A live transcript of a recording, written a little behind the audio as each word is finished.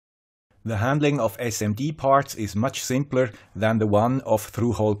The handling of SMD parts is much simpler than the one of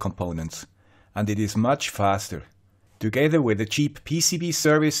through-hole components, and it is much faster. Together with the cheap PCB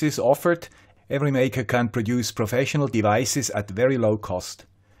services offered, every maker can produce professional devices at very low cost.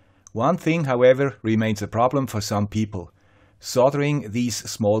 One thing, however, remains a problem for some people: soldering these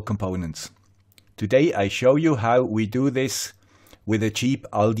small components. Today I show you how we do this with a cheap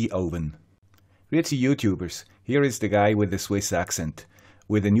Aldi oven. Grüezi YouTubers, here is the guy with the Swiss accent,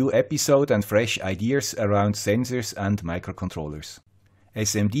 with a new episode and fresh ideas around sensors and microcontrollers.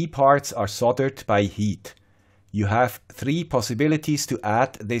 SMD parts are soldered by heat. You have three possibilities to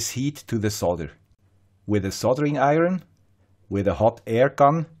add this heat to the solder: with a soldering iron, with a hot air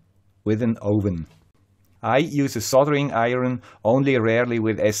gun, with an oven. I use a soldering iron only rarely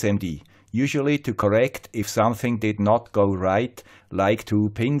with SMD, usually to correct if something did not go right, like two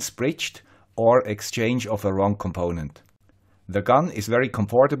pins bridged or exchange of a wrong component. The gun is very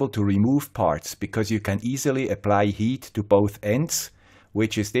comfortable to remove parts because you can easily apply heat to both ends,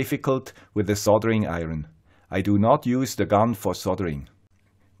 which is difficult with the soldering iron. I do not use the gun for soldering.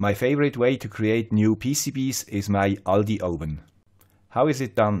 My favorite way to create new PCBs is my Aldi oven. How is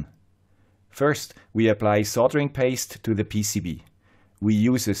it done? First, we apply soldering paste to the PCB. We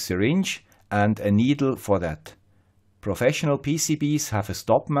use a syringe and a needle for that. Professional PCBs have a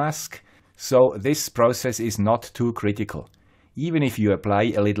stop mask, so this process is not too critical. Even if you apply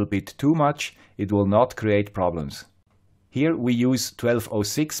a little bit too much, it will not create problems. Here we use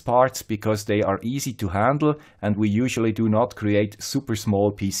 1206 parts because they are easy to handle and we usually do not create super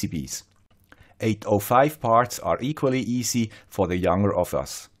small PCBs. 805 parts are equally easy for the younger of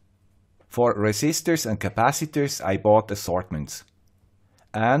us. For resistors and capacitors I bought assortments.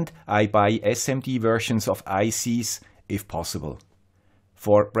 And I buy SMD versions of ICs if possible.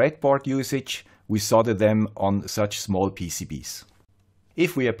 For breadboard usage, we solder them on such small PCBs.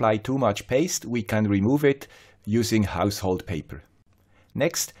 If we apply too much paste, we can remove it using household paper.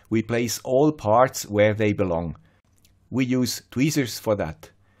 Next, we place all parts where they belong. We use tweezers for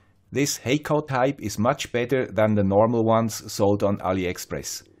that. This Heiko type is much better than the normal ones sold on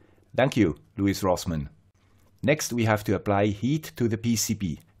AliExpress. Thank you, Louis Rossmann. Next, we have to apply heat to the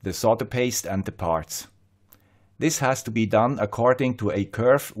PCB, the solder paste and the parts. This has to be done according to a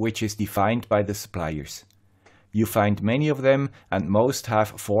curve which is defined by the suppliers. You find many of them and most have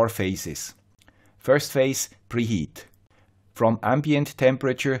 4 phases. First phase, preheat. From ambient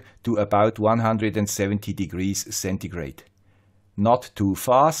temperature to about 170 degrees centigrade. Not too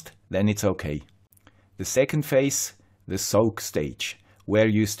fast, then it's okay. The second phase, the soak stage, where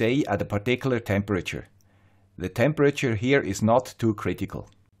you stay at a particular temperature. The temperature here is not too critical.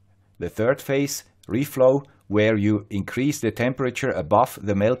 The third phase, reflow, where you increase the temperature above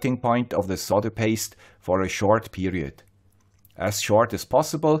the melting point of the solder paste for a short period. As short as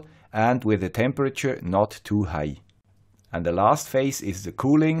possible and with the temperature not too high. And the last phase is the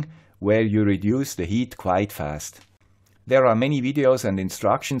cooling, where you reduce the heat quite fast. There are many videos and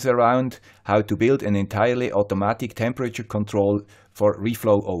instructions around how to build an entirely automatic temperature control for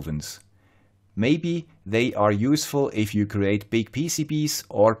reflow ovens. Maybe they are useful if you create big PCBs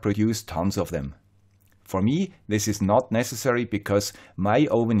or produce tons of them. For me, this is not necessary because my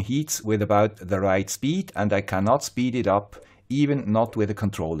oven heats with about the right speed and I cannot speed it up, even not with a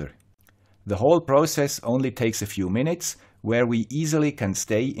controller. The whole process only takes a few minutes, where we easily can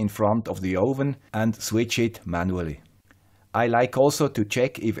stay in front of the oven and switch it manually. I like also to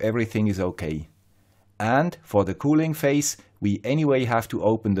check if everything is okay. And for the cooling phase, we anyway have to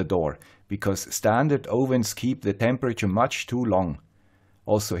open the door, because standard ovens keep the temperature much too long.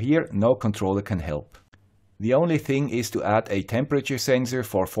 Also here, no controller can help. The only thing is to add a temperature sensor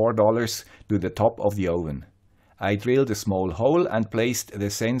for $4 to the top of the oven. I drilled a small hole and placed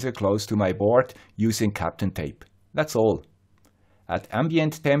the sensor close to my board using Kapton tape. That's all. At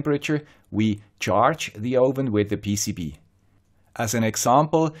ambient temperature, we charge the oven with the PCB. As an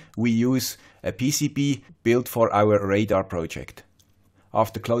example, we use a PCB built for our radar project.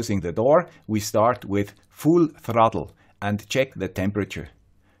 After closing the door, we start with full throttle and check the temperature.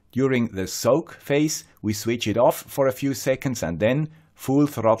 During the soak phase, we switch it off for a few seconds and then full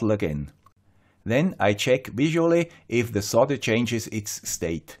throttle again. Then I check visually if the solder changes its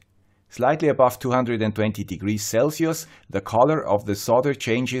state. Slightly above 220 degrees Celsius, the color of the solder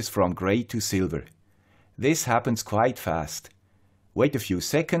changes from gray to silver. This happens quite fast. Wait a few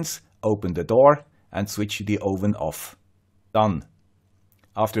seconds, open the door and switch the oven off. Done.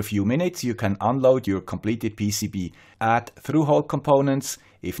 After a few minutes you can unload your completed PCB, add through-hole components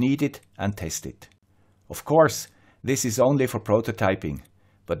if needed and test it. Of course, this is only for prototyping,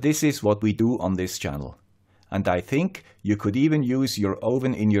 but this is what we do on this channel. and I think you could even use your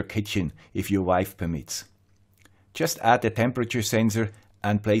oven in your kitchen if your wife permits. Just add a temperature sensor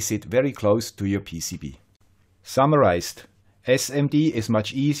and place it very close to your PCB. Summarized, SMD is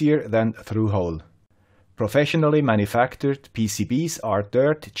much easier than through-hole. Professionally manufactured PCBs are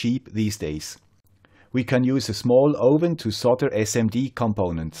dirt cheap these days. We can use a small oven to solder SMD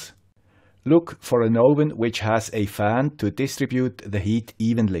components. Look for an oven which has a fan to distribute the heat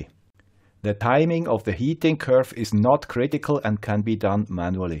evenly. The timing of the heating curve is not critical and can be done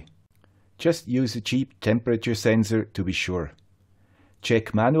manually. Just use a cheap temperature sensor to be sure.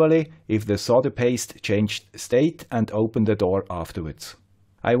 Check manually if the solder paste changed state and open the door afterwards.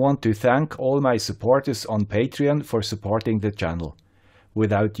 I want to thank all my supporters on Patreon for supporting the channel.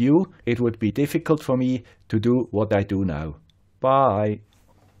 Without you, it would be difficult for me to do what I do now. Bye!